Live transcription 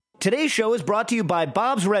Today's show is brought to you by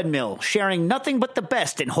Bob's Red Mill, sharing nothing but the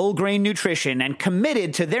best in whole grain nutrition and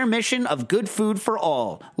committed to their mission of good food for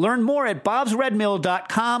all. Learn more at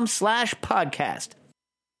bobsredmill.com/podcast.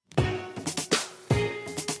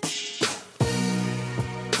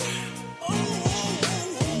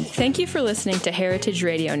 Thank you for listening to Heritage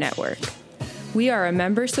Radio Network. We are a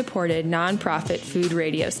member-supported, nonprofit food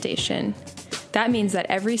radio station. That means that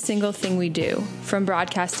every single thing we do, from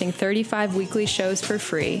broadcasting 35 weekly shows for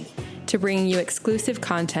free, to bringing you exclusive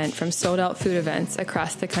content from sold-out food events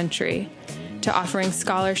across the country, to offering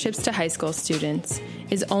scholarships to high school students,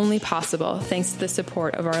 is only possible thanks to the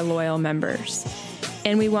support of our loyal members.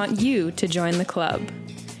 And we want you to join the club.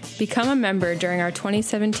 Become a member during our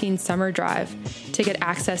 2017 summer drive to get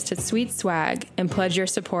access to sweet swag and pledge your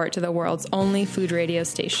support to the world's only food radio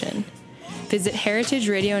station. Visit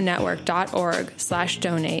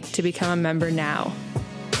heritageradionetwork.org/donate to become a member now.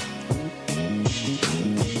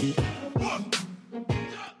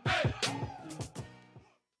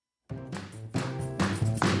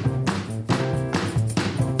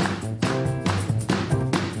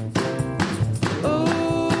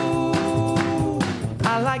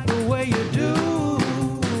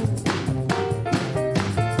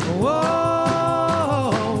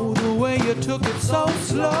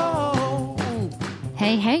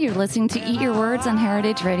 Hey, you're listening to Eat Your Words on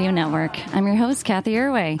Heritage Radio Network. I'm your host, Kathy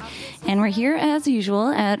Irway, and we're here as usual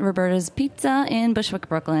at Roberta's Pizza in Bushwick,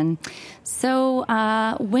 Brooklyn. So,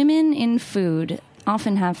 women in food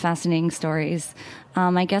often have fascinating stories.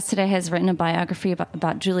 My guest today has written a biography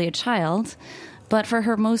about Julia Child, but for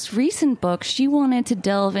her most recent book, she wanted to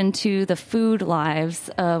delve into the food lives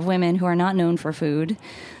of women who are not known for food.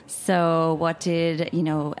 So what did,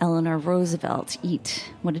 Eleanor Roosevelt eat?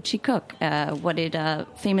 What did she cook? What did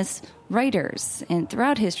famous writers and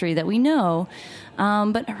throughout history that we know,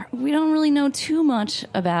 but we don't really know too much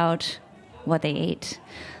about what they ate.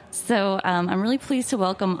 So I'm really pleased to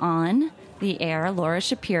welcome on the air Laura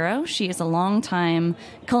Shapiro. She is a longtime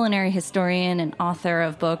culinary historian and author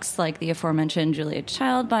of books like the aforementioned Julia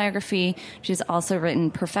Child biography. She's also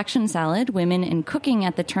written Perfection Salad, Women in Cooking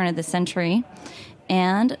at the Turn of the Century,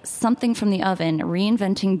 and Something from the Oven,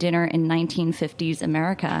 Reinventing Dinner in 1950s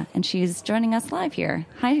America. And she's joining us live here.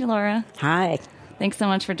 Hi, Laura. Hi. Thanks so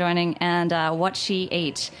much for joining. And What She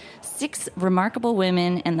Ate, 6 Remarkable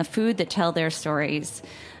Women and the Food That Tell Their Stories.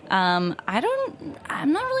 I'm not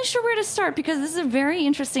really sure where to start because this is a very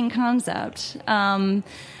interesting concept. Were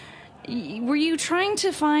you trying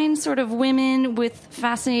to find sort of women with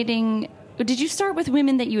fascinating... Did you start with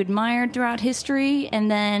women that you admired throughout history and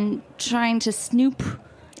then trying to snoop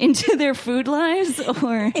into their food lives?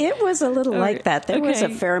 Or it was a little like that. There was a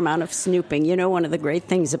fair amount of snooping. One of the great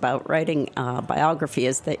things about writing biography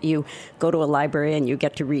is that you go to a library and you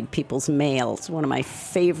get to read people's mails. One of my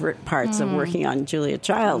favorite parts of working on Julia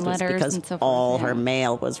Child was because all her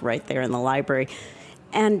mail was right there in the library.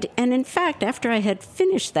 And in fact, after I had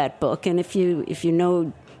finished that book, and if you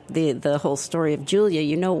know the whole story of Julia,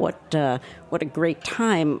 you know what a great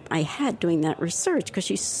time I had doing that research because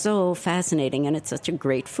she's so fascinating and it's such a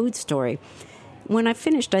great food story. When I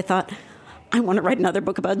finished, I thought, I want to write another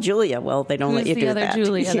book about Julia. Well, they don't let you do that. Who's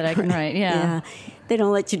the other Julia that I can write? Yeah, they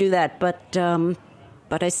don't let you do that. But I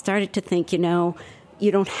started to think, you don't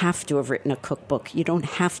have to have written a cookbook. You don't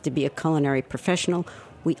have to be a culinary professional.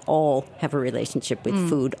 We all have a relationship with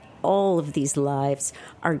food. All of these lives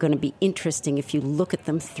are going to be interesting if you look at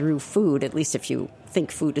them through food, at least if you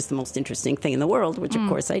think food is the most interesting thing in the world, which of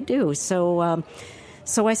course I do. So I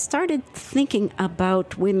started thinking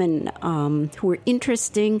about women who were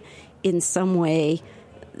interesting in some way,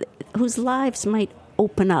 whose lives might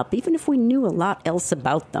open up, even if we knew a lot else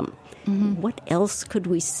about them. Mm-hmm. What else could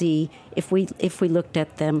we see if we looked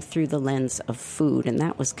at them through the lens of food? And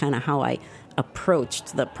that was kind of how I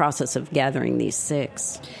approached the process of gathering these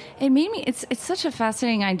 6. It made me, it's such a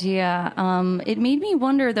fascinating idea. It made me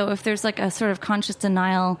wonder, though, if there's like a sort of conscious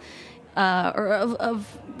denial or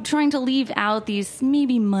of trying to leave out these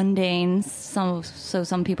maybe mundane, so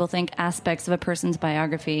some people think, aspects of a person's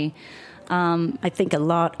biography. I think a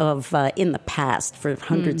lot of, in the past, for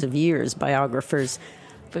hundreds of years, biographers,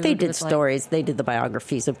 they did stories. They did the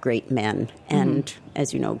biographies of great men. And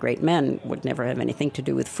as you know, great men would never have anything to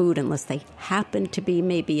do with food unless they happened to be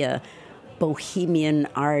maybe a bohemian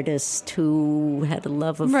artist who had a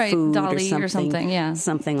love of food Dali or something,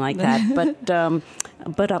 something like that. But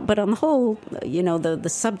on the whole, the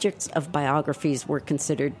subjects of biographies were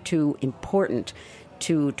considered too important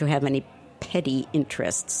to have any petty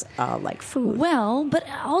interests like food. Well, but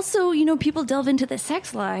also, people delve into the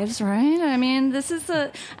sex lives, right? I mean, this is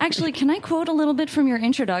actually, can I quote a little bit from your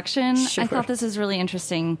introduction? Sure. I thought this is really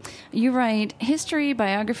interesting. You write, history,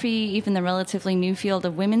 biography, even the relatively new field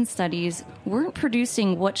of women's studies weren't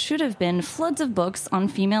producing what should have been floods of books on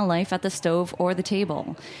female life at the stove or the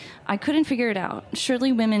table. I couldn't figure it out.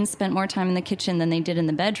 Surely women spent more time in the kitchen than they did in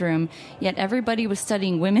the bedroom, yet everybody was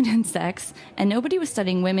studying women and sex, and nobody was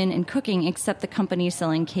studying women and cooking except the company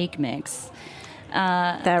selling cake mix.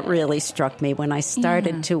 That really struck me when I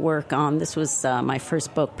started to work on, this was my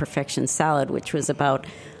first book, Perfection Salad, which was about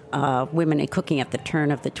women in cooking at the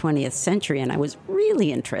turn of the 20th century, and I was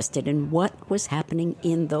really interested in what was happening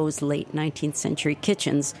in those late 19th century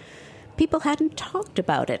kitchens. People hadn't talked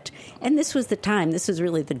about it. And this was the time, this was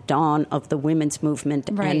really the dawn of the women's movement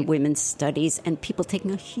and women's studies, and people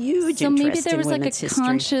taking a huge interest in women's history. So maybe there was like a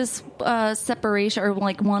conscious separation, or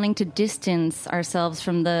like wanting to distance ourselves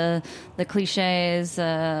from the cliches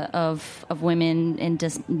of women in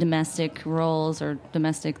domestic roles or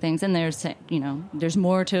domestic things. And there's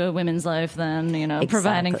more to a women's life than,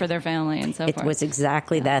 providing for their family and so forth. It was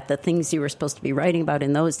exactly that. The things you were supposed to be writing about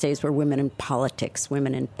in those days were women in politics,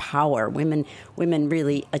 women in power, women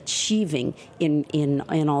really achieving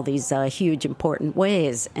in all these huge, important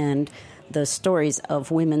ways. And the stories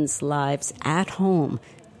of women's lives at home,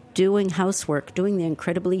 doing housework, doing the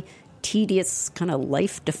incredibly tedious, kind of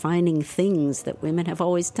life-defining things that women have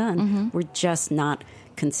always done, were just not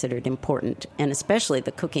considered important. And especially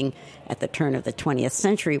the cooking at the turn of the 20th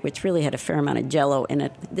century, which really had a fair amount of Jell-O in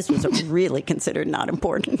it. This was really considered not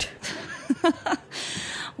important.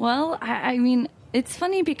 Well, I mean, it's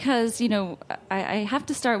funny because, I have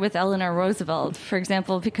to start with Eleanor Roosevelt, for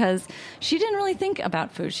example, because she didn't really think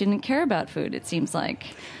about food. She didn't care about food, it seems like.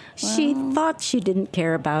 She thought she didn't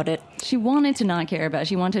care about it. She wanted to not care about it.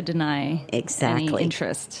 She wanted to deny any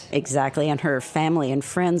interest. Exactly. And her family and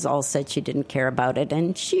friends all said she didn't care about it.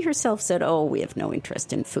 And she herself said, we have no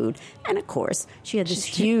interest in food. And, of course, she had this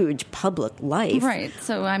huge public life. Right.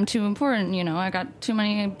 So I'm too important. I got too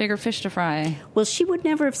many bigger fish to fry. Well, she would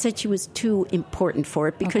never have said she was too important for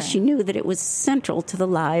it because she knew that it was central to the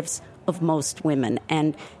lives of most women.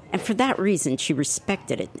 And for that reason, she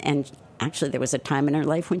respected it. And actually, there was a time in her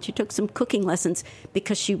life when she took some cooking lessons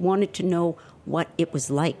because she wanted to know what it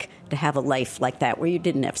was like to have a life like that, where you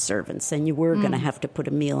didn't have servants and you were going to have to put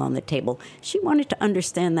a meal on the table. She wanted to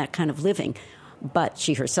understand that kind of living, but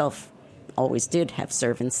she herself always did have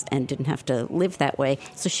servants and didn't have to live that way.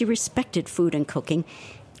 So she respected food and cooking,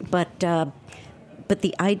 but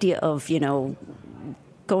the idea of,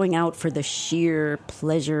 going out for the sheer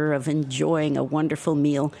pleasure of enjoying a wonderful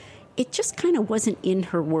meal, it just kind of wasn't in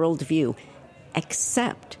her worldview,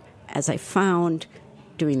 except, as I found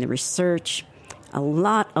doing the research, a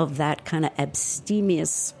lot of that kind of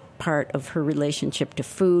abstemious part of her relationship to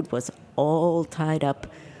food was all tied up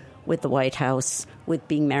with the White House, with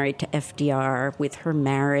being married to FDR, with her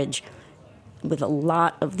marriage, with a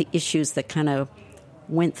lot of the issues that kind of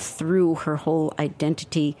went through her whole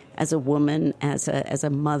identity as a woman, as a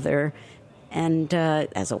mother, and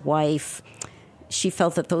as a wife. She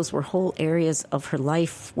felt that those were whole areas of her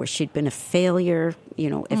life where she'd been a failure.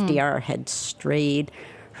 FDR had strayed.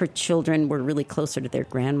 Her children were really closer to their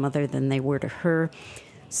grandmother than they were to her.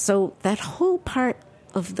 So that whole part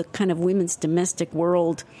of the kind of women's domestic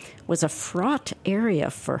world was a fraught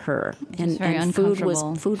area for her. And food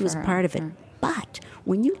was part of it. But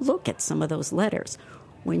when you look at some of those letters,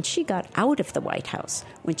 when she got out of the White House,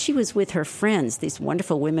 when she was with her friends, these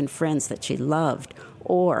wonderful women friends that she loved,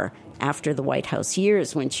 or after the White House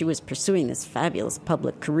years when she was pursuing this fabulous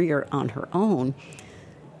public career on her own,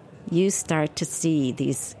 you start to see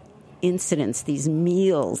these incidents, these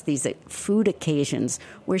meals, these food occasions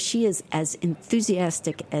where she is as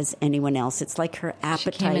enthusiastic as anyone else. It's like her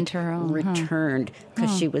appetite returned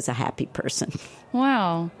because she was a happy person.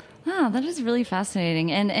 Wow. Wow, that is really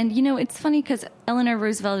fascinating. And it's funny because Eleanor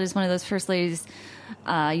Roosevelt is one of those first ladies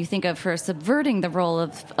you think of for subverting the role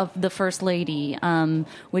of the first lady,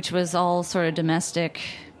 which was all sort of domestic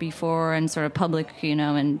before and sort of public,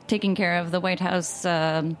 and taking care of the White House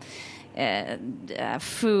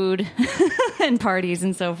food and parties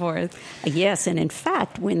and so forth. Yes, and in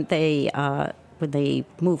fact, when they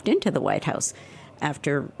moved into the White House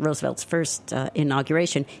after Roosevelt's first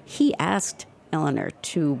inauguration, he asked Eleanor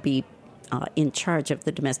to be in charge of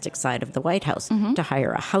the domestic side of the White House, to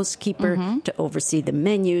hire a housekeeper, to oversee the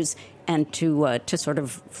menus, and to sort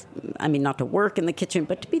of, not to work in the kitchen,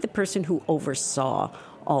 but to be the person who oversaw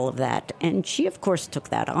all of that. And she, of course, took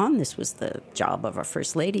that on. This was the job of a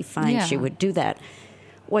first lady. Fine, she would do that.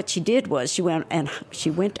 what she did was she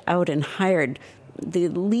went out and hired the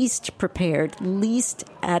least prepared, least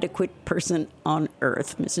adequate person on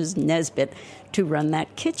earth, Mrs. Nesbitt, to run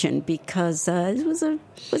that kitchen because it was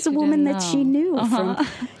a woman that she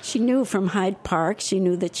knew from Hyde Park. She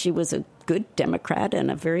knew that she was a good Democrat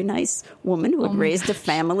and a very nice woman who had raised a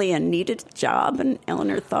family and needed a job. And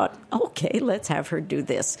Eleanor thought, okay, let's have her do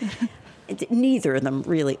this. Neither of them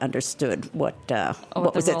really understood what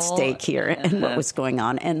was at stake here and what was going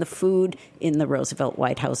on. And the food in the Roosevelt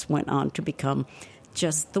White House went on to become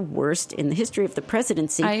just the worst in the history of the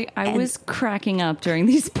presidency. I was cracking up during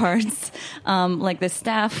these parts. Like the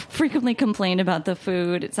staff frequently complained about the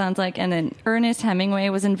food, it sounds like. And then Ernest Hemingway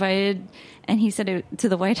was invited, and he said to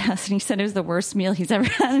the White House, and he said it was the worst meal he's ever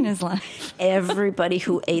had in his life. Everybody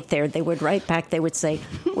who ate there, they would write back, they would say,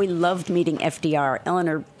 we loved meeting FDR.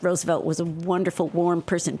 Eleanor Roosevelt was a wonderful, warm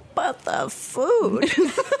person, but the food.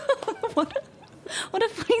 What a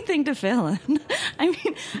funny thing to fail in. I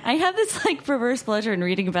mean, I have this like perverse pleasure in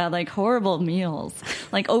reading about like horrible meals,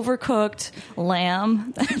 like overcooked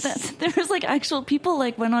lamb. There was like actual people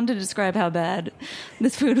like went on to describe how bad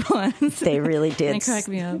this food was. They really did. It cracked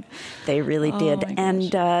me up. They really did.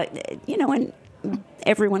 And, and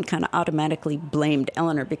everyone kind of automatically blamed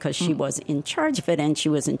Eleanor because she was in charge of it and she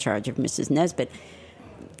was in charge of Mrs. Nesbitt.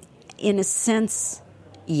 In a sense,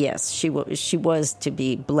 yes, she was to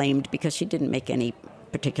be blamed because she didn't make any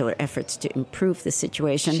particular efforts to improve the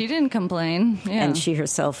situation. She didn't complain. Yeah. And she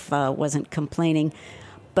herself wasn't complaining.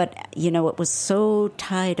 But, it was so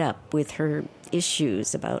tied up with her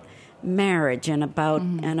issues about marriage and about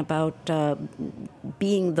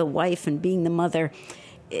being the wife and being the mother.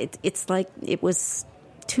 It's like it was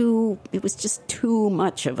just too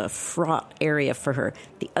much of a fraught area for her.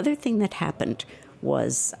 The other thing that happened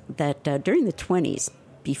was that during the 1920s,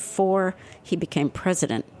 before he became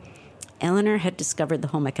president, Eleanor had discovered the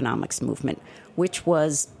home economics movement, which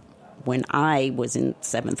was, when I was in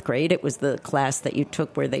 7th grade, it was the class that you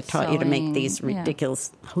took where they taught you to make these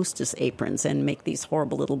ridiculous hostess aprons and make these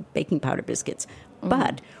horrible little baking powder biscuits.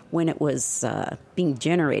 But when it was being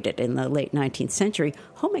generated in the late 19th century,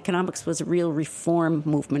 home economics was a real reform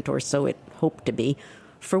movement, or so it hoped to be,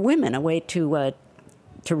 for women, a way to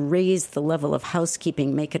raise the level of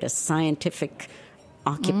housekeeping, make it a scientific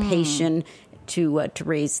occupation, to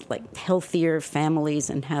raise like healthier families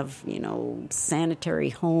and have sanitary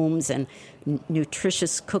homes and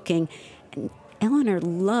nutritious cooking. And Eleanor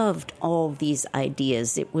loved all these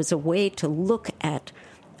ideas. It was a way to look at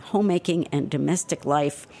homemaking and domestic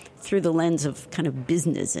life through the lens of kind of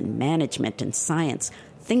business and management and science,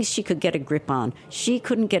 things she could get a grip on. She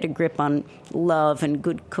couldn't get a grip on love and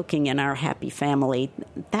good cooking in our happy family.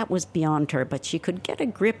 That was beyond her, but she could get a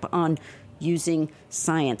grip on using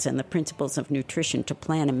science and the principles of nutrition to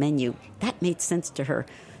plan a menu. That made sense to her.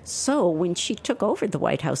 So when she took over the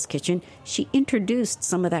White House kitchen, she introduced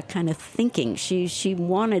some of that kind of thinking. She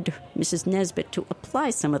wanted Mrs. Nesbitt to apply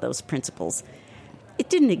some of those principles. It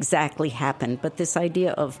didn't exactly happen, but this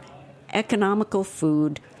idea of economical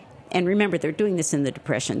food, and remember, they're doing this in the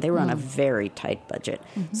Depression. They were on a very tight budget,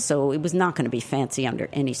 so it was not going to be fancy under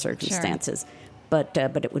any circumstances. Sure. But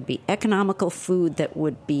it would be economical food that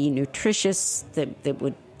would be nutritious, that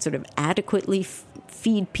would sort of adequately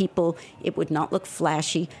feed people. It would not look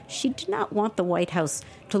flashy. She did not want the White House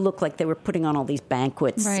to look like they were putting on all these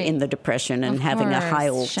banquets in the Depression and having a high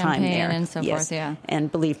old time there. And so forth, yeah.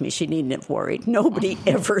 And believe me, she needn't have worried. Nobody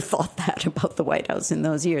ever thought that about the White House in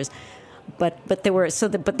those years. But there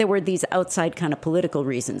were these outside kind of political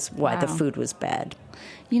reasons why the food was bad.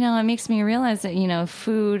 It makes me realize that,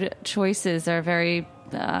 food choices are very,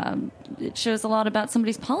 it shows a lot about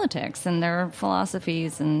somebody's politics and their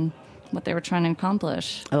philosophies and what they were trying to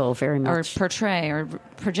accomplish. Oh, very much. Or portray or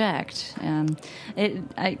project.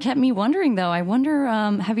 It kept me wondering, though. I wonder,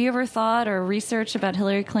 have you ever thought or researched about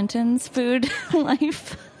Hillary Clinton's food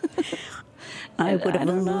life? I would have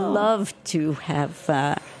loved to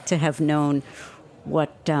have known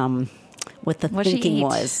what the thinking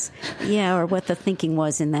was. Yeah, or what the thinking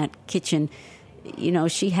was in that kitchen.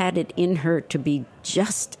 She had it in her to be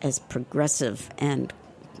just as progressive and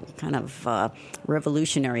kind of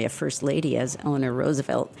revolutionary a first lady as Eleanor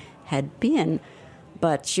Roosevelt had been,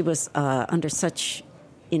 but she was under such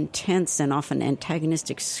intense and often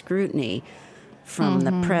antagonistic scrutiny from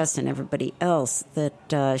the press and everybody else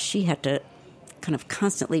that she had to kind of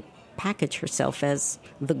constantly package herself as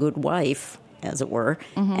the good wife, as it were,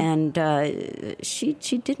 and she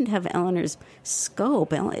didn't have Eleanor's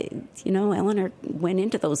scope. Eleanor went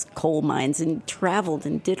into those coal mines and traveled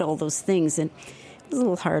and did all those things, and it was a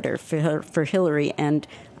little harder for Hillary. And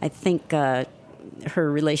I think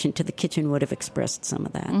her relation to the kitchen would have expressed some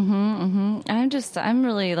of that.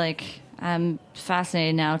 I'm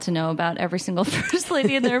fascinated now to know about every single first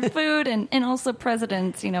lady and their food and also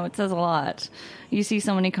presidents. You know, it says a lot. You see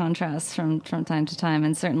so many contrasts from time to time.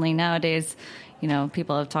 And certainly nowadays, you know,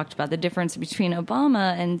 people have talked about the difference between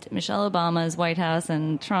Obama and Michelle Obama's White House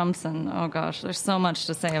and Trump's. And, oh, gosh, there's so much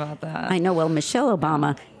to say about that. I know. Well, Michelle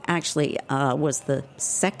Obama actually was the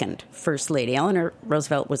second first lady. Eleanor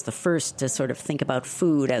Roosevelt was the first to sort of think about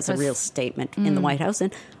food as a real statement in the White House.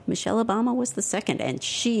 And Michelle Obama was the second. And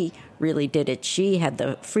she really did it. She had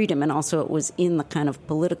the freedom, and also it was in the kind of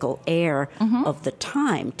political air of the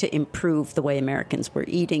time to improve the way Americans were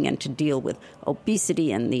eating and to deal with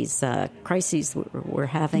obesity and these crises we're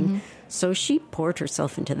having. So she poured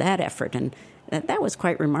herself into that effort, and that was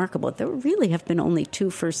quite remarkable. There really have been only 2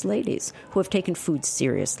 first ladies who have taken food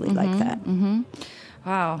seriously like that.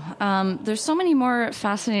 Wow. There's so many more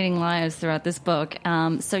fascinating lives throughout this book.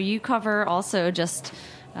 So you cover also, just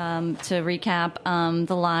to recap,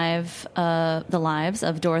 the lives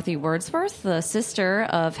of Dorothy Wordsworth, the sister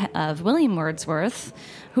of William Wordsworth,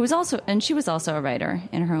 who was also a writer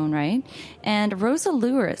in her own right, and Rosa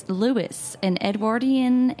Lewis, an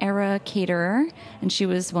Edwardian era caterer, and she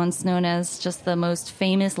was once known as just the most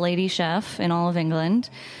famous lady chef in all of England.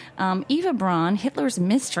 Eva Braun, Hitler's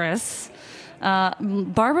mistress.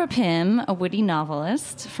 Barbara Pym, a witty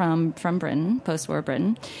novelist from Britain, post-war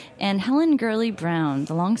Britain, and Helen Gurley Brown,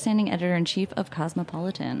 the long-standing editor-in-chief of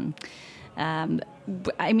Cosmopolitan.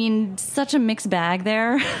 I mean, such a mixed bag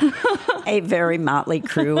there. A very motley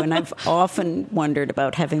crew, and I've often wondered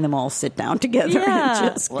about having them all sit down together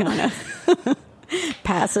and just kind of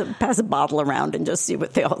pass a bottle around and just see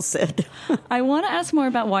what they all said. I want to ask more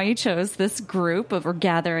about why you chose this group or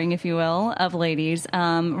gathering, if you will, of ladies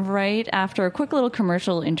right after a quick little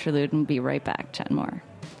commercial interlude, and we'll be right back chatting more.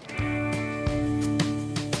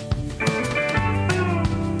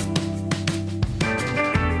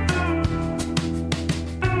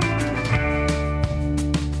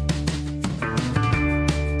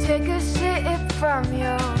 Take a sip from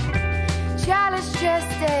your chalice,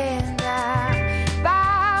 just staying there.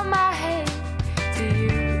 Bow my head to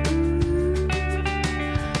you,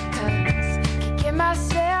 'cause kicking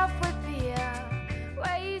myself with beer.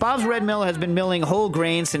 Bob's Red Mill has been milling whole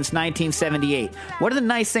grain since 1978. One of the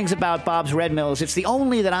nice things about Bob's Red Mill is it's the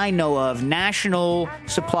only that I know of national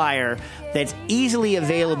supplier that's easily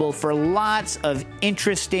available for lots of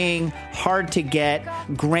interesting, hard-to-get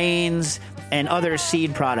grains and other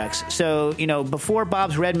seed products. So, you know, before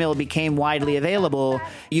Bob's Red Mill became widely available,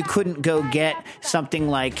 you couldn't go get something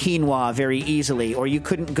like quinoa very easily, or you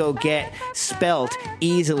couldn't go get spelt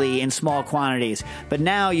easily in small quantities. But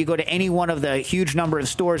now you go to any one of the huge number of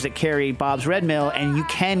stores that carry Bob's Red Mill, and you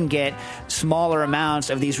can get smaller amounts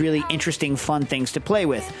of these really interesting, fun things to play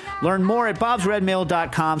with. Learn more at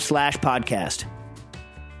bobsredmill.com/podcast.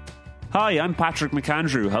 Hi, I'm Patrick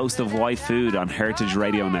McAndrew, host of Why Food on Heritage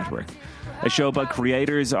Radio Network, a show about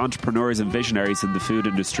creators, entrepreneurs and visionaries in the food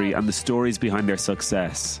industry and the stories behind their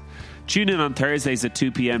success. Tune in on Thursdays at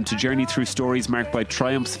 2 p.m. to journey through stories marked by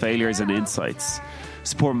triumphs, failures and insights.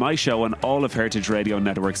 Support my show and all of Heritage Radio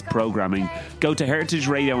Network's programming. Go to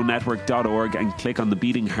heritageradionetwork.org and click on the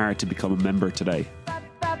beating heart to become a member today.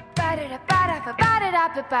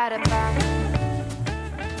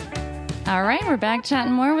 All right, we're back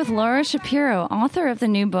chatting more with Laura Shapiro, author of the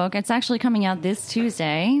new book. It's actually coming out this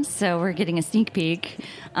Tuesday, so we're getting a sneak peek.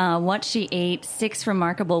 What She Ate, 6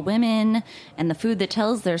 Remarkable Women, and the Food That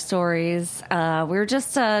Tells Their Stories. We were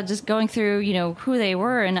just going through, you know, who they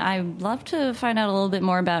were, and I'd love to find out a little bit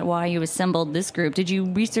more about why you assembled this group. Did you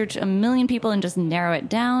research a million people and just narrow it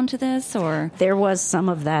down to this, or? There was some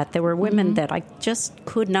of that. There were women that I just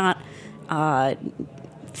could not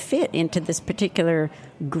fit into this particular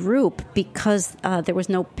group because there was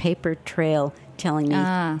no paper trail telling me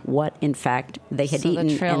what, in fact, they had eaten.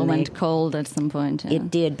 So the trail went cold at some point. Yeah. It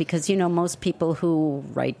did, because, you know, most people who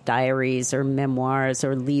write diaries or memoirs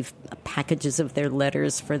or leave packages of their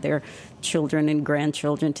letters for their children and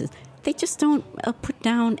grandchildren they just don't put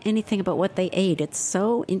down anything about what they ate. It's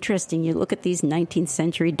so interesting. You look at these 19th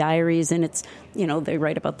century diaries, and it's, you know, they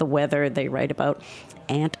write about the weather, they write about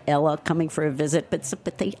Aunt Ella coming for a visit,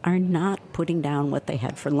 but they are not putting down what they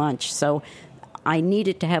had for lunch. So I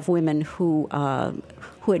needed to have women who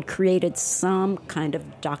had created some kind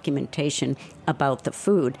of documentation about the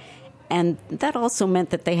food. And that also meant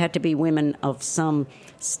that they had to be women of some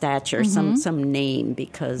stature, some name,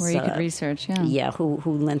 because where you could research, who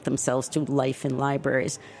lent themselves to life in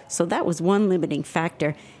libraries. So that was one limiting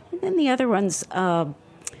factor. And then the other ones,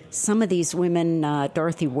 some of these women,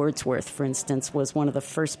 Dorothy Wordsworth, for instance, was one of the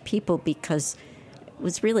first people, because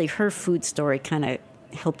was really her food story kind of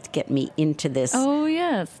helped get me into this. Oh,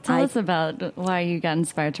 yes. Tell us about why you got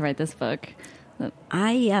inspired to write this book.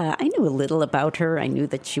 I knew a little about her. I knew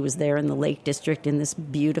that she was there in the Lake District in this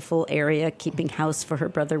beautiful area, keeping house for her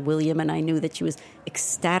brother William, and I knew that she was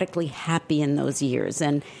ecstatically happy in those years.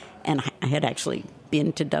 And I had actually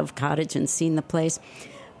been to Dove Cottage and seen the place.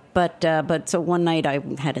 But so one night I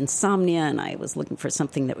had insomnia, and I was looking for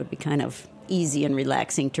something that would be kind of easy and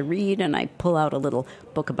relaxing to read, and I pull out a little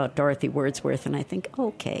book about Dorothy Wordsworth, and I think,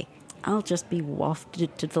 okay, I'll just be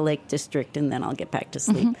wafted to the Lake District, and then I'll get back to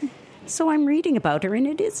sleep. So I'm reading about her, and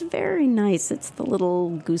it is very nice. It's the little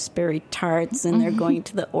gooseberry tarts, and they're going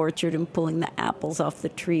to the orchard and pulling the apples off the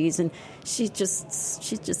trees, and she's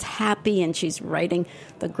just happy, and she's writing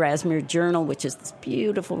the Grasmere Journal, which is this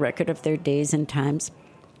beautiful record of their days and times.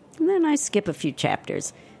 And then I skip a few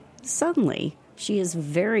chapters. Suddenly, she is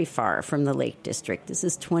very far from the Lake District. This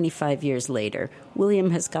is 25 years later.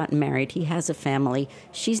 William has gotten married. He has a family.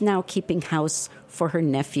 She's now keeping house for her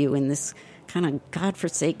nephew in this kind of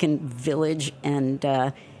godforsaken village, and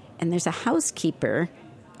there's a housekeeper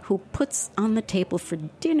who puts on the table for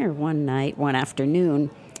dinner one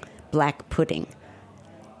afternoon, black pudding.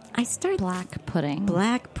 Black pudding.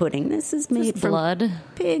 Black pudding. This is made from blood.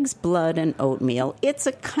 Pig's blood and oatmeal. It's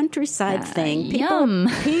a countryside thing. Yum.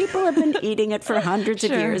 People have been eating it for hundreds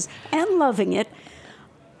of years and loving it.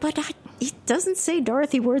 But it doesn't say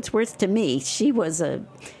Dorothy Wordsworth to me. She was a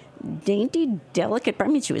dainty, delicate. I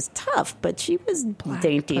mean, she was tough, but she was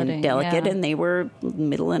dainty and delicate, and they were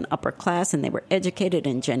middle and upper class, and they were educated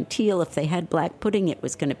and genteel. If they had black pudding, it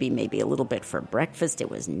was going to be maybe a little bit for breakfast.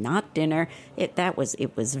 It was not dinner. It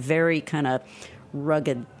was very kind of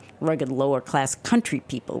rugged, lower class country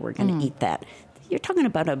people were going to eat that. You're talking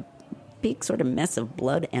about a big sort of mess of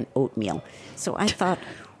blood and oatmeal. So I thought,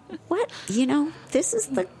 what? This is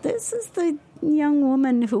the young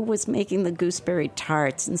woman who was making the gooseberry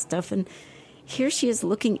tarts and stuff, and here she is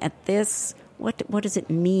looking at this. What does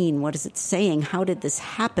it mean? What is it saying? How did this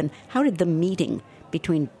happen? How did the meeting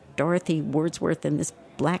between Dorothy Wordsworth and this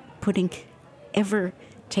black pudding ever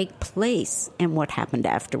take place, and what happened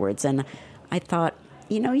afterwards? And I thought,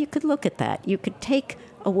 you could look at that. You could take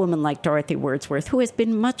a woman like Dorothy Wordsworth, who has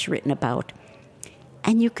been much written about,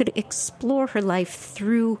 and you could explore her life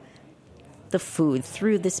through the food,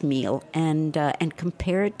 through this meal, and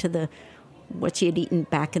compare it to what she had eaten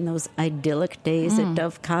back in those idyllic days at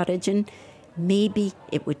Dove Cottage, and maybe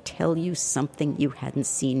it would tell you something you hadn't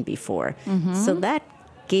seen before. So that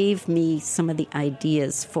gave me some of the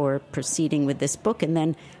ideas for proceeding with this book. And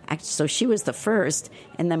then, so she was the first,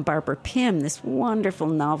 and then Barbara Pym, this wonderful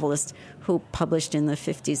novelist who published in the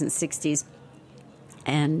 50s and 60s,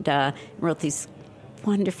 and wrote these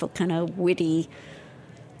wonderful kind of witty,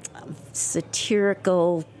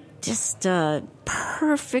 satirical, just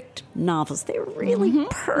perfect novels. They're really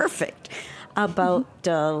perfect about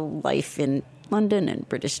life in London and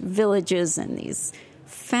British villages and these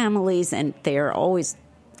families, and they're always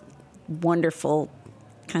wonderful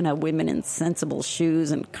kind of women in sensible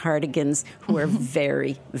shoes and cardigans who are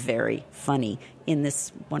very, very funny in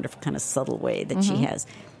this wonderful kind of subtle way that she has.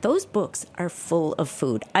 Those books are full of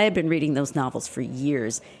food. I have been reading those novels for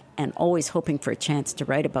years and always hoping for a chance to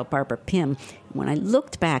write about Barbara Pym. When I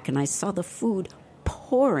looked back and I saw the food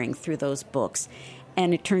pouring through those books,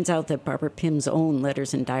 and it turns out that Barbara Pym's own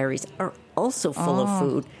letters and diaries are also full of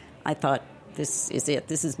food, I thought, this is it.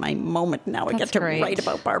 This is my moment now. I get to write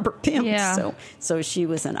about Barbara Pym. Yeah. So she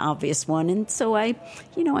was an obvious one. And so I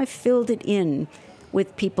filled it in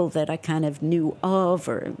with people that I kind of knew of,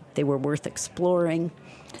 or they were worth exploring.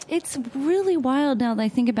 It's really wild now that I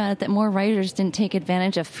think about it that more writers didn't take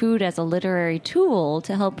advantage of food as a literary tool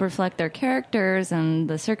to help reflect their characters and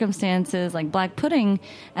the circumstances, like black pudding,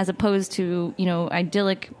 as opposed to,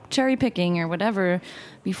 idyllic cherry picking or whatever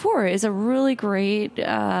before, is a really great,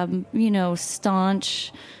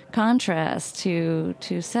 staunch contrast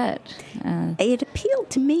to set. It appealed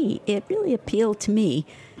to me. It really appealed to me.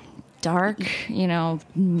 Dark,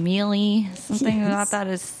 mealy, something about that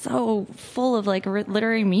is so full of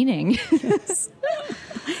literary meaning. Yes.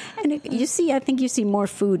 And I think you see more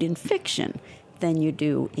food in fiction than you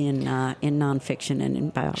do in nonfiction and in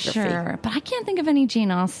biography. Sure, but I can't think of any Jane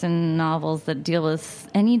Austen novels that deal with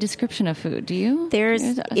any description of food. Do you?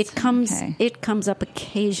 It comes up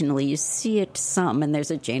occasionally. You see it some, and there's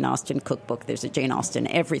a Jane Austen cookbook. There's a Jane Austen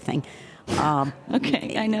everything.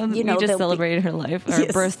 Okay, I know we just celebrated her life,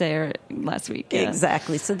 or birthday last week. Yeah.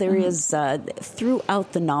 Exactly. So there is,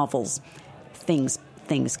 throughout the novels, things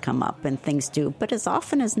come up and things do. But as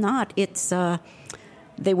often as not, it's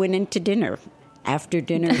they went into dinner After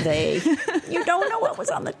dinner, you don't know what was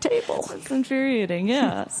on the table. It's infuriating,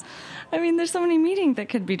 yes. I mean, there's so many meanings that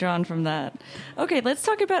could be drawn from that. Okay, let's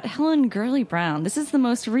talk about Helen Gurley Brown. This is the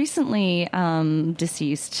most recently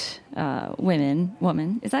deceased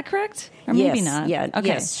woman. Is that correct? Or maybe not? Yeah, okay.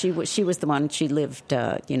 Yes, she was the one. She lived,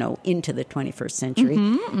 into the 21st century.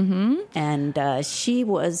 And she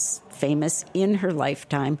was famous in her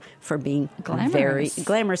lifetime for being very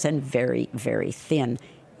glamorous and very, very thin.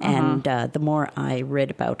 And the more I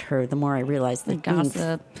read about her, the more I realized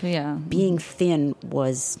that being thin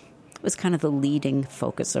was kind of the leading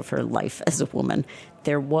focus of her life as a woman.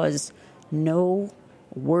 There was no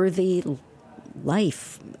worthy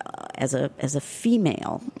life as a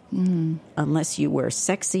female unless you were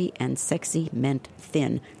sexy, and sexy meant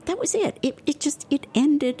thin. That was it. It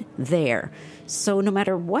ended there. So no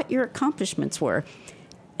matter what your accomplishments were,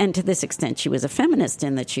 and to this extent, she was a feminist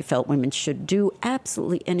in that she felt women should do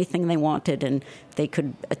absolutely anything they wanted, and they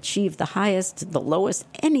could achieve the highest, the lowest,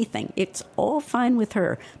 anything. It's all fine with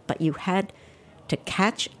her, but you had to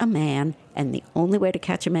catch a man, and the only way to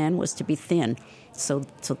catch a man was to be thin. So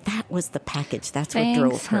that was the package. That's what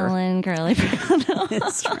drove her. Helen Gurley Brown.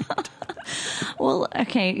 That's right. Well,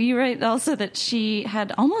 okay, you write also that she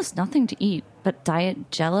had almost nothing to eat but diet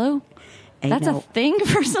Jell-O. That's a thing,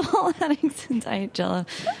 first of all, adding some diet Jell-O.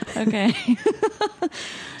 Okay.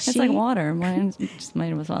 It's like water. Mine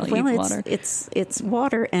was water. It's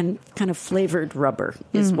water and kind of flavored rubber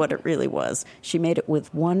is what it really was. She made it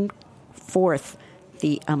with 1/4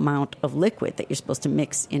 the amount of liquid that you're supposed to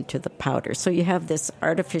mix into the powder. So you have this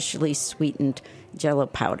artificially sweetened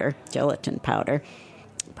gelatin powder,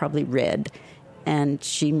 probably red, and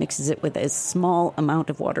she mixes it with as small amount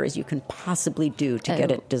of water as you can possibly do to get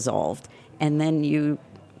it dissolved. And then you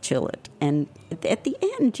chill it. And at the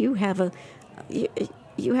end, you have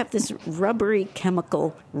this rubbery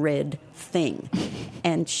chemical red thing.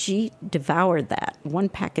 And she devoured that. One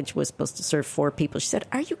package was supposed to serve 4 people. She said,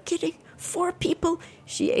 "Are you kidding? 4 people?"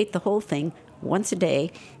 She ate the whole thing once a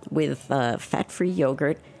day with fat-free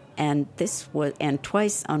yogurt. And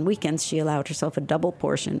twice on weekends, she allowed herself a double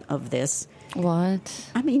portion of this. What?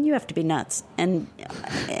 I mean, you have to be nuts. And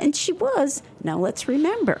she was. Now, let's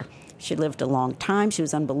remember. She lived a long time. She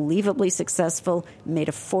was unbelievably successful, made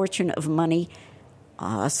a fortune of money,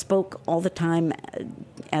 spoke all the time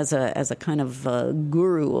as a kind of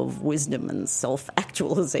guru of wisdom and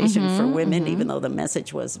self-actualization for women, even though the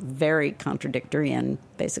message was very contradictory and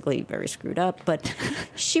basically very screwed up. But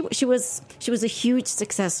she was a huge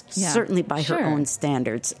success, certainly by her own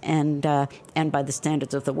standards and by the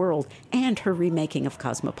standards of the world. And her remaking of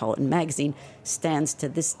Cosmopolitan magazine stands to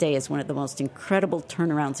this day as one of the most incredible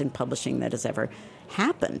turnarounds in publishing that has ever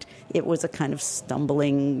happened. It was a kind of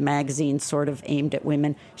stumbling magazine sort of aimed at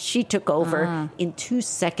women. She took over in 2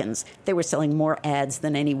 seconds. They were selling more ads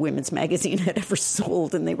than any women's magazine had ever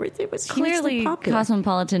sold, and it was clearly popular.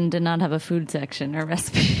 Cosmopolitan did not have a food section or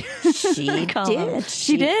recipe. She did.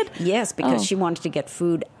 She did? Yes, because she wanted to get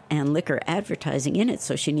food and liquor advertising in it,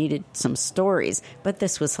 so she needed some stories. But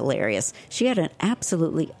this was hilarious. She had an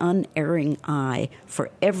absolutely unerring eye for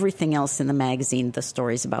everything else in the magazine, the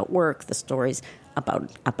stories about work, the stories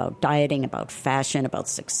about dieting, about fashion, about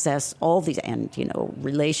success, all these, and,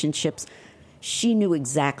 relationships. She knew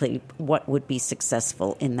exactly what would be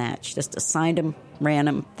successful in that. She just assigned them, ran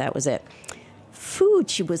them, that was it. Food,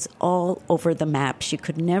 she was all over the map. She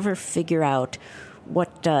could never figure out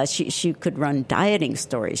what she could run dieting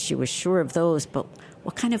stories. She was sure of those, but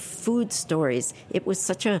what kind of food stories? It was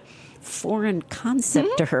such a foreign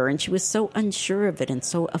concept to her, and she was so unsure of it and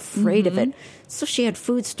so afraid of it. So she had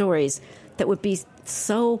food stories that would be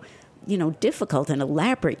so, difficult and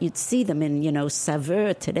elaborate. You'd see them in,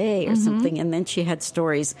 Saveur Today or something, and then she had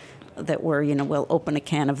stories that were, open a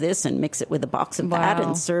can of this and mix it with a box of that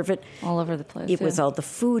and serve it. All over the place. It was all, the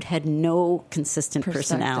food had no consistent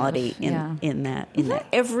personality in that.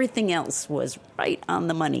 Everything else was right on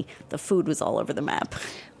the money. The food was all over the map.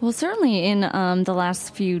 Well, certainly in the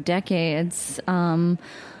last few decades,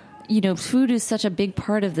 food is such a big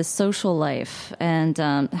part of the social life, and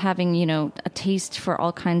having, a taste for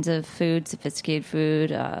all kinds of food, sophisticated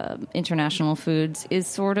food, international foods is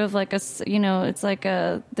sort of like it's like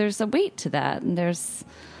there's a weight to that.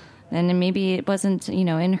 And maybe it wasn't,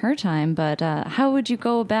 in her time, but how would you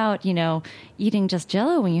go about, eating just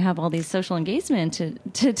Jell-O when you have all these social engagement to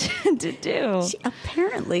do?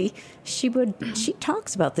 She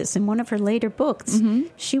talks about this in one of her later books.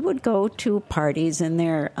 She would go to parties and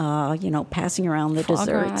they're, passing around the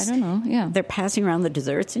desserts. I don't know, yeah. They're passing around the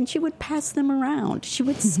desserts and she would pass them around. She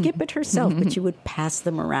would skip it herself, but she would pass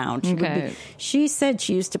them around. She said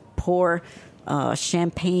she used to pour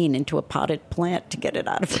champagne into a potted plant to get it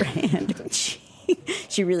out of her hand.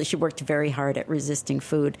 She worked very hard at resisting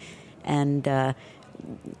food, and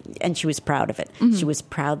she was proud of it. Mm-hmm. She was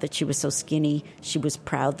proud that she was so skinny. She was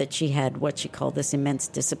proud that she had what she called this immense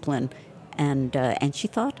discipline, and she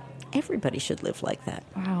thought everybody should live like that.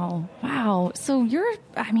 Wow. So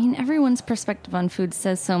everyone's perspective on food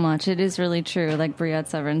says so much. It is really true. Like Briat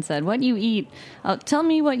Severin said, what you eat, tell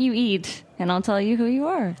me what you eat, and I'll tell you who you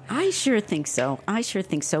are. I sure think so.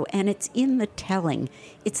 And it's in the telling.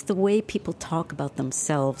 It's the way people talk about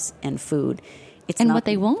themselves and food. It's and what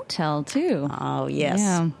they won't tell, too. Oh, yes.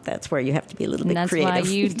 Yeah. That's where you have to be a little bit creative. That's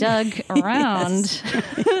why you dug around.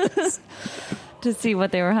 Yes. To see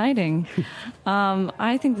what they were hiding.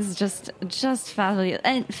 I think this is just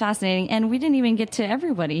fascinating. And we didn't even get to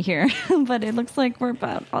everybody here, but it looks like we're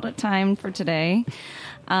about out of time for today.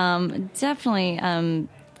 Definitely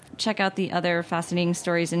check out the other fascinating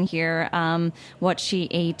stories in here. What She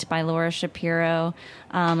Ate by Laura Shapiro.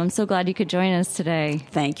 I'm so glad you could join us today.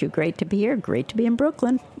 Thank you. Great to be here. Great to be in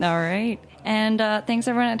Brooklyn. All right. And thanks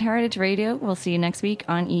everyone at Heritage Radio. We'll see you next week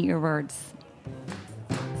on Eat Your Words.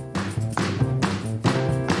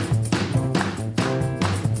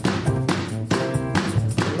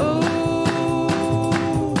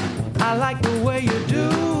 I like the way you do.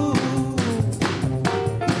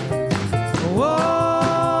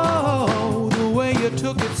 Whoa, the way you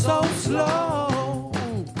took it so slow.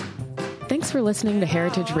 Thanks for listening to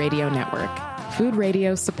Heritage Radio Network, food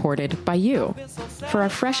radio supported by you. For our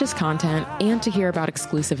freshest content and to hear about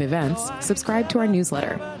exclusive events, subscribe to our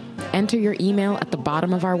newsletter. Enter your email at the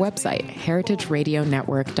bottom of our website,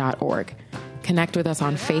 heritageradionetwork.org. Connect with us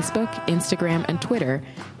on Facebook, Instagram, and Twitter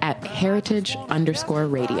at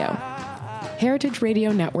heritage_radio. Heritage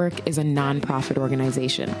Radio Network is a nonprofit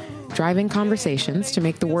organization driving conversations to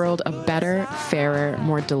make the world a better, fairer,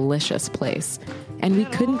 more delicious place. And we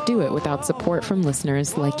couldn't do it without support from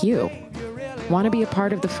listeners like you. Want to be a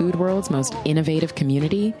part of the food world's most innovative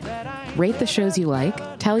community? Rate the shows you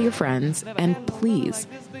like, tell your friends, and please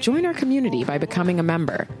join our community by becoming a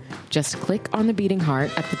member. Just click on the beating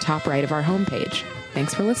heart at the top right of our homepage.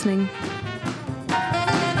 Thanks for listening.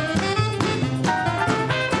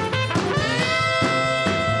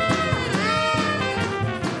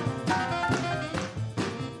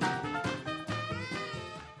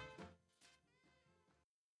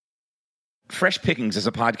 Fresh Pickings is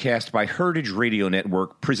a podcast by Heritage Radio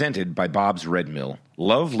Network presented by Bob's Red Mill.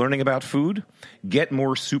 Love learning about food? Get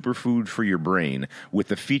more superfood for your brain with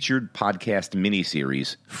the featured podcast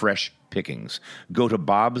miniseries, Fresh Pickings. Go to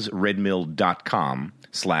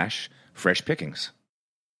bobsredmill.com/freshpickings.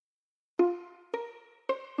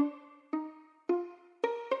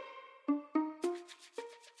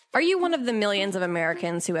 Are you one of the millions of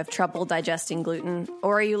Americans who have trouble digesting gluten,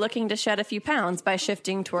 or are you looking to shed a few pounds by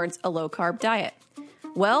shifting towards a low-carb diet?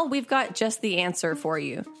 Well, we've got just the answer for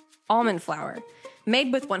you. Almond flour.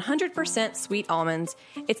 Made with 100% sweet almonds,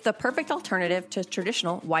 it's the perfect alternative to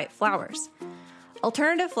traditional white flours.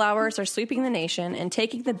 Alternative flours are sweeping the nation and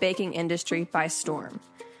taking the baking industry by storm.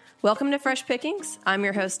 Welcome to Fresh Pickings. I'm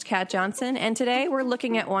your host, Kat Johnson, and today we're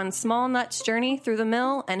looking at one small nut's journey through the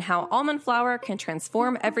mill and how almond flour can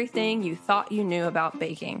transform everything you thought you knew about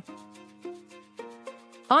baking.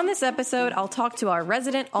 On this episode, I'll talk to our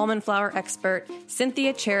resident almond flour expert,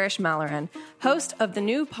 Cynthia Cherish Malloran, host of the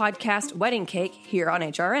new podcast Wedding Cake here on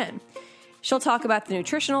HRN. She'll talk about the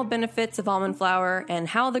nutritional benefits of almond flour and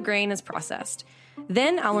how the grain is processed.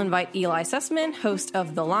 Then I'll invite Eli Sussman, host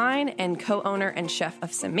of The Line and co-owner and chef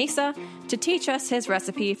of Semesa, to teach us his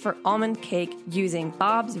recipe for almond cake using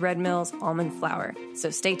Bob's Red Mill's almond flour.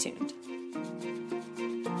 So stay tuned.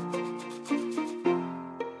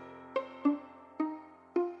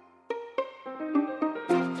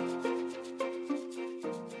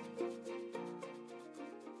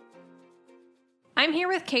 I'm here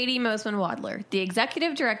with Katie Mosman-Wadler, the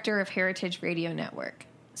executive director of Heritage Radio Network.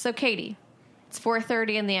 So Katie, it's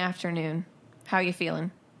 4:30 in the afternoon. How are you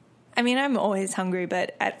feeling? I mean, I'm always hungry,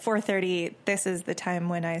 but at 4:30, this is the time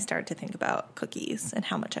when I start to think about cookies and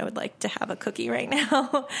how much I would like to have a cookie right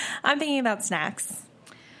now. I'm thinking about snacks.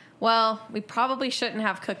 Well, we probably shouldn't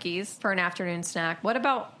have cookies for an afternoon snack. What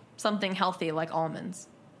about something healthy like almonds?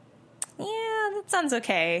 Yeah, that sounds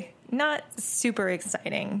okay. Not super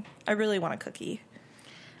exciting. I really want a cookie.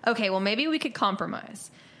 Okay, well, maybe we could compromise.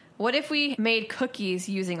 What if we made cookies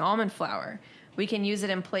using almond flour? We can use it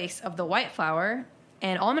in place of the white flour,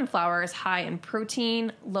 and almond flour is high in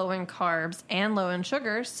protein, low in carbs, and low in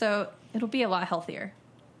sugars, so it'll be a lot healthier.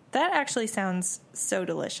 That actually sounds so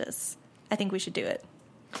delicious. I think we should do it.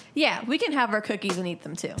 Yeah, we can have our cookies and eat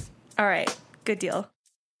them too. All right, good deal.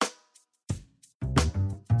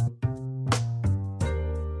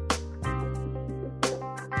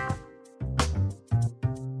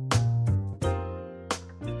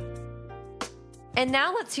 And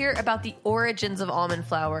now let's hear about the origins of almond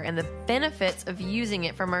flour and the benefits of using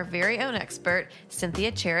it from our very own expert,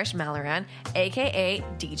 Cynthia Cherish Malloran, aka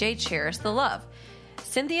DJ Cherish the Love.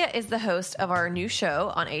 Cynthia is the host of our new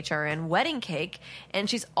show on HRN, Wedding Cake, and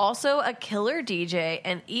she's also a killer DJ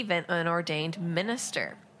and even an ordained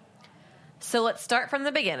minister. So let's start from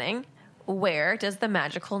the beginning. Where does the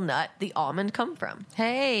magical nut, the almond, come from?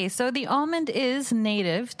 Hey, so the almond is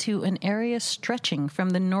native to an area stretching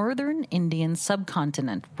from the northern Indian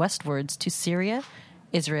subcontinent westwards to Syria,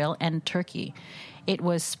 Israel, and Turkey. It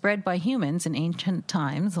was spread by humans in ancient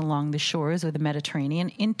times along the shores of the Mediterranean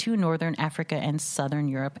into northern Africa and southern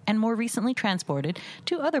Europe, and more recently transported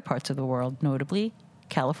to other parts of the world, notably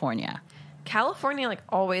California. California,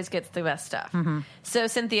 always gets the best stuff. Mm-hmm. So,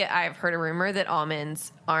 Cynthia, I've heard a rumor that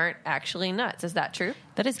almonds aren't actually nuts. Is that true?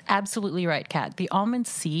 That is absolutely right, Kat. The almond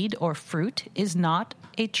seed or fruit is not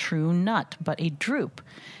a true nut, but a drupe.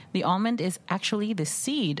 The almond is actually the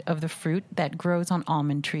seed of the fruit that grows on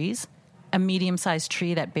almond trees, a medium-sized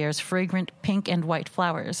tree that bears fragrant pink and white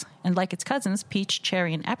flowers. And like its cousins, peach,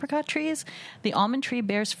 cherry, and apricot trees, the almond tree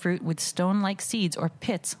bears fruit with stone-like seeds or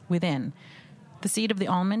pits within. The seed of the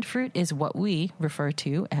almond fruit is what we refer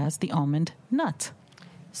to as the almond nut.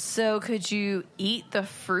 So could you eat the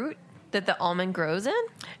fruit that the almond grows in?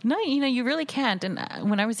 No, you really can't. And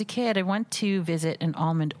when I was a kid, I went to visit an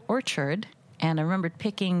almond orchard, and I remembered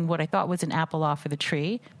picking what I thought was an apple off of the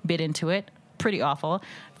tree, bit into it, pretty awful,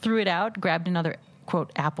 threw it out, grabbed another,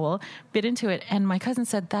 quote, apple, bit into it, and my cousin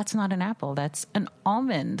said, "That's not an apple, that's an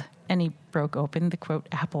almond." And he broke open the, quote,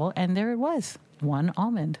 apple, and there it was. One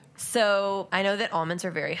almond. So I know that almonds are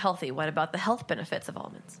very healthy. What about the health benefits of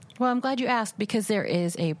almonds? Well, I'm glad you asked, because there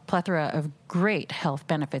is a plethora of great health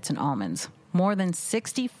benefits in almonds. More than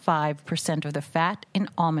 65% of the fat in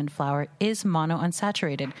almond flour is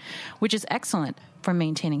monounsaturated, which is excellent for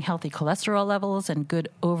maintaining healthy cholesterol levels and good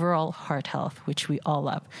overall heart health, which we all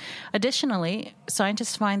love. Additionally,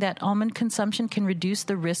 scientists find that almond consumption can reduce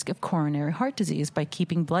the risk of coronary heart disease by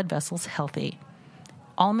keeping blood vessels healthy.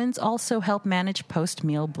 Almonds also help manage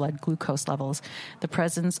post-meal blood glucose levels, the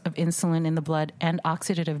presence of insulin in the blood, and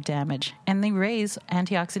oxidative damage, and they raise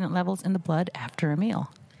antioxidant levels in the blood after a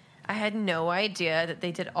meal. I had no idea that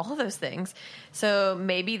they did all those things. So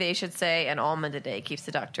maybe they should say an almond a day keeps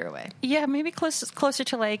the doctor away. Yeah, maybe closer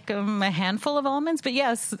to a handful of almonds, but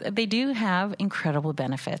yes, they do have incredible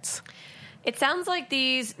benefits. It sounds like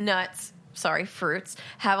these fruits,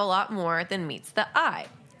 have a lot more than meets the eye.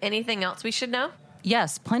 Anything else we should know?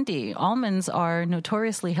 Yes, plenty. Almonds are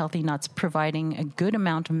notoriously healthy nuts, providing a good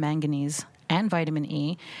amount of manganese and vitamin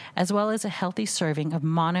E, as well as a healthy serving of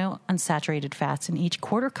monounsaturated fats in each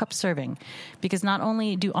quarter cup serving. Because not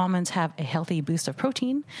only do almonds have a healthy boost of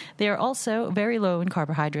protein, they are also very low in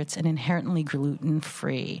carbohydrates and inherently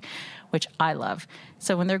gluten-free, which I love.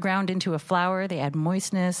 So when they're ground into a flour, they add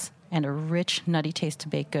moistness and a rich, nutty taste to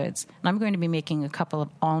baked goods. And I'm going to be making a couple of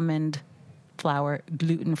almond flour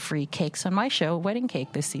gluten-free cakes on my show, Wedding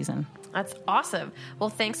Cake, this season. That's awesome. Well,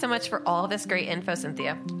 thanks so much for all of this great info,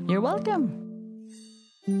 Cynthia. You're welcome.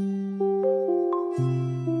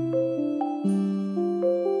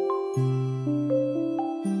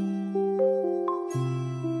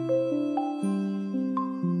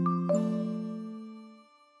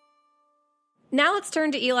 Now let's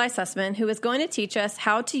turn to Eli Sussman, who is going to teach us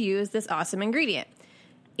how to use this awesome ingredient.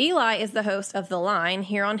 Eli is the host of The Line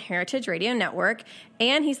here on Heritage Radio Network,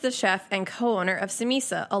 and he's the chef and co-owner of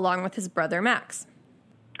Samisa, along with his brother Max.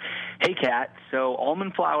 Hey, Kat. So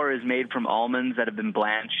almond flour is made from almonds that have been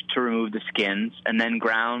blanched to remove the skins and then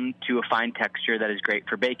ground to a fine texture that is great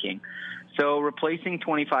for baking. So replacing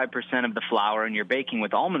 25% of the flour in your baking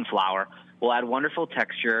with almond flour will add wonderful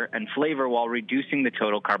texture and flavor while reducing the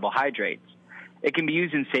total carbohydrates. It can be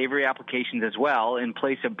used in savory applications as well, in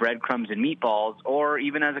place of breadcrumbs and meatballs, or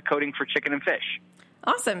even as a coating for chicken and fish.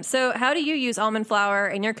 Awesome. So how do you use almond flour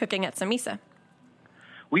in your cooking at Samisa?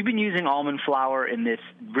 We've been using almond flour in this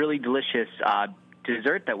really delicious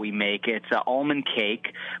dessert that we make. It's an almond cake.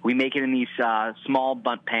 We make it in these small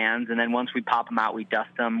bundt pans, and then once we pop them out, we dust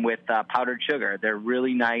them with powdered sugar. They're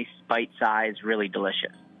really nice, bite-sized, really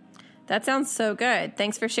delicious. That sounds so good.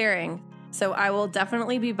 Thanks for sharing. So I will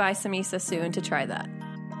definitely be by Samisa soon to try that.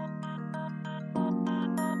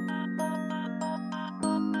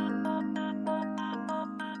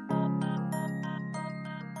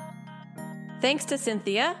 Thanks to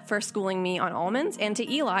Cynthia for schooling me on almonds, and to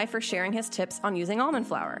Eli for sharing his tips on using almond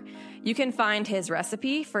flour. You can find his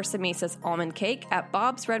recipe for Samisa's almond cake at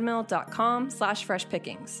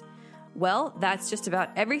bobsredmill.com/freshpickings. Well, that's just about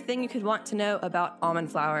everything you could want to know about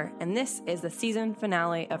almond flour, and this is the season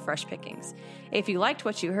finale of Fresh Pickings. If you liked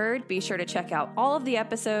what you heard, be sure to check out all of the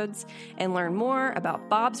episodes and learn more about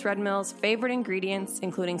Bob's Red Mill's favorite ingredients,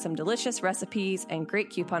 including some delicious recipes and great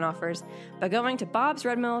coupon offers, by going to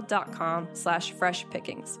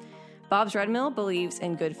bobsredmill.com/freshpickings. Bob's Red Mill believes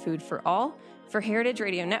in good food for all. For Heritage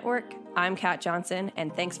Radio Network, I'm Kat Johnson,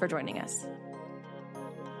 and thanks for joining us.